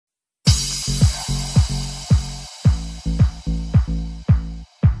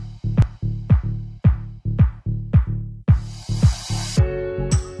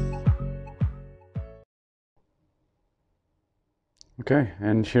Okay,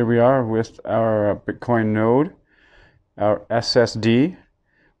 and here we are with our Bitcoin node, our SSD.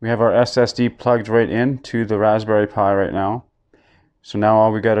 We have our SSD plugged right into the Raspberry Pi right now. So now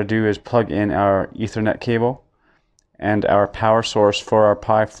all we got to do is plug in our Ethernet cable and our power source for our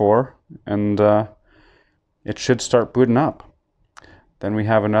Pi 4, and it should start booting up. Then we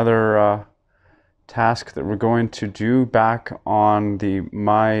have another task that we're going to do back on the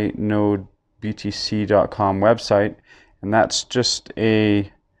mynodebtc.com website, and that's just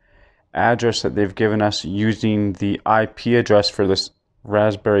a address that they've given us using the IP address for this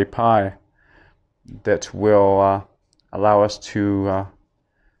Raspberry Pi that will allow us to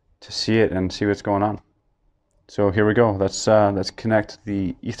see it and see what's going on. So here we go. Let's connect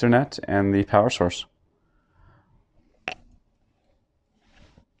the Ethernet and the power source.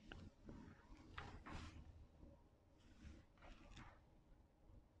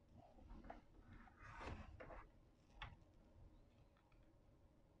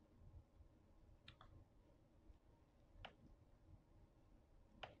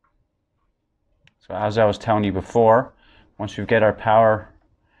 So as I was telling you before, once we get our power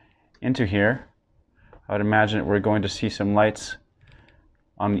into here, I would imagine that we're going to see some lights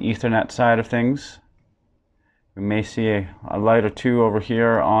on the Ethernet side of things. We may see a light or two over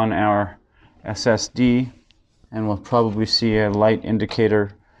here on our SSD, and we'll probably see a light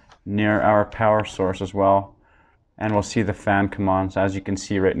indicator near our power source as well. And we'll see the fan come on. So as you can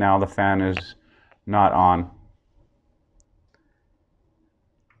see right now, the fan is not on.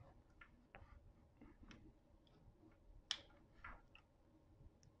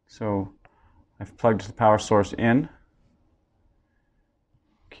 So I've plugged the power source in.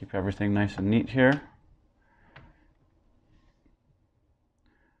 Keep everything nice and neat here.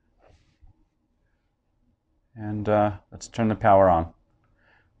 And let's turn the power on.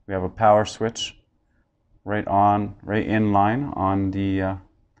 We have a power switch right in line on the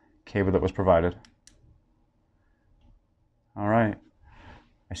cable that was provided. All right.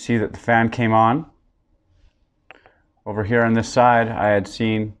 I see that the fan came on. Over here on this side, I had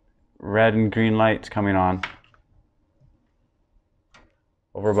seen red and green lights coming on.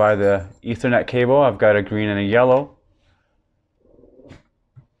 Over by the Ethernet cable, I've got a green and a yellow.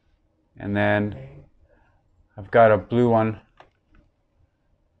 And then I've got a blue one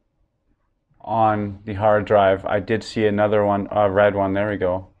on the hard drive. I did see another one, a red one. There we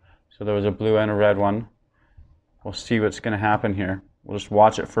go. So there was a blue and a red one. We'll see what's going to happen here. We'll just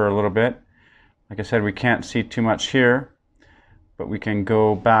watch it for a little bit. Like I said, we can't see too much here, but we can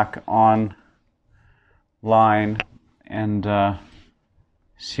go back on line and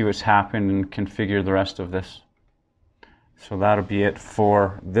see what's happened and configure the rest of this. So that'll be it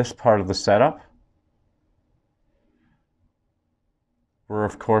for this part of the setup. We're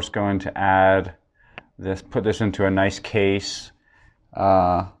of course going to add this, put this into a nice case,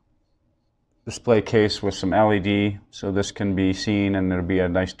 display case with some LED, so this can be seen and it'll be a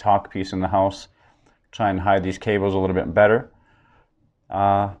nice talk piece in the house. Try and hide these cables a little bit better.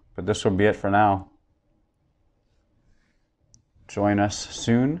 But this will be it for now. Join us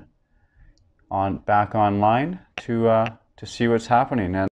soon back online to see what's happening. And